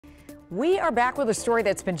We are back with a story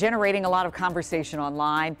that's been generating a lot of conversation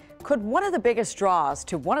online. Could one of the biggest draws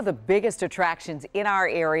to one of the biggest attractions in our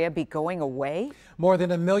area be going away? More than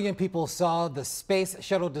 1 million people saw the Space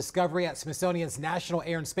Shuttle Discovery at Smithsonian's National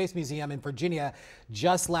Air and Space Museum in Virginia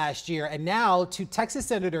just last year. And now 2 Texas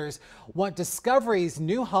senators want Discovery's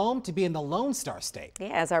new home to be in the Lone Star State. Yeah,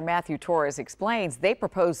 as our Matthew Torres explains, they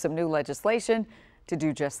proposed some new legislation to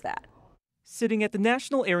do just that. Sitting at the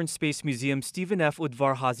National Air and Space Museum Stephen F.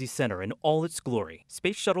 Udvar-Hazy Center in all its glory,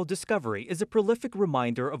 Space Shuttle Discovery is a prolific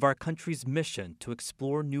reminder of our country's mission to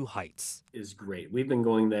explore new heights. Is great. We've been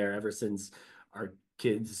going there ever since our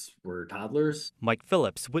kids were toddlers. Mike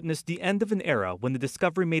Phillips witnessed the end of an era when the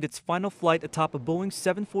Discovery made its final flight atop a Boeing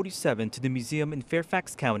 747 to the museum in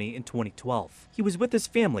Fairfax County in 2012. He was with his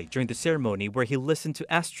family during the ceremony where he listened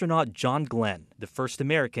to astronaut John Glenn, the first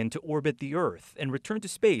American to orbit the Earth and return to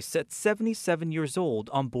space at 77 years old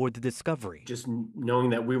on board the Discovery. Just knowing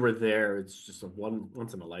that we were there, it's just a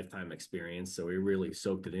once-in-a-lifetime experience, so we really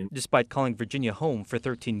soaked it in. Despite calling Virginia home for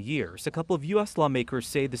 13 years, a couple of U.S. lawmakers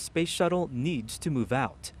say the space shuttle needs to move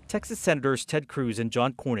out. Texas Senators Ted Cruz and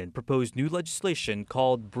John Cornyn proposed new legislation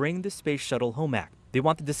called Bring the Space Shuttle Home Act. They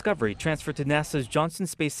want the Discovery transferred to NASA's Johnson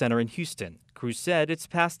Space Center in Houston. Cruz said it's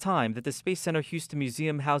past time that the Space Center Houston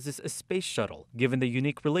Museum houses a space shuttle, given the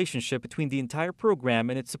unique relationship between the entire program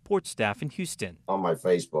and its support staff in Houston. On my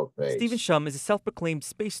Facebook page. Stephen Shum is a self-proclaimed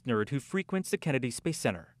space nerd who frequents the Kennedy Space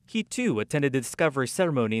Center. He, too, attended the Discovery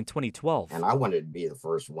ceremony in 2012. And I wanted to be the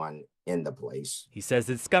first one in the place. He says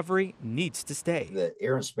the Discovery needs to stay. The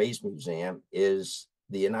Air and Space Museum is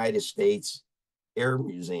the United States Air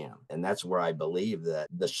Museum, and that's where I believe that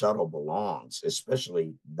the shuttle belongs,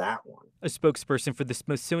 especially that one. A spokesperson for the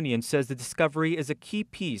Smithsonian says the Discovery is a key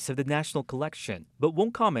piece of the national collection, but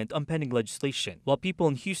won't comment on pending legislation. While people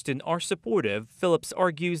in Houston are supportive, Phillips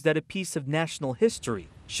argues that a piece of national history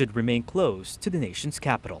should remain close to the nation's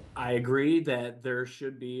capital. I agree that there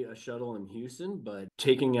should be a shuttle in Houston, but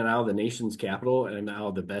taking it out of the nation's capital and out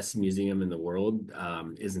of the best museum in the world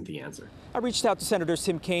isn't the answer. I reached out to Senators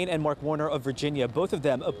Tim Kaine and Mark Warner of Virginia. Both of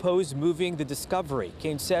them oppose moving the Discovery.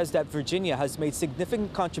 Kaine says that Virginia has made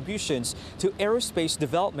significant contributions to aerospace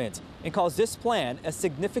development and calls this plan a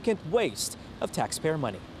significant waste of taxpayer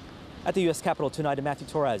money. At the U.S. Capitol tonight, I'm Matthew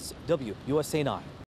Torres, WUSA 9.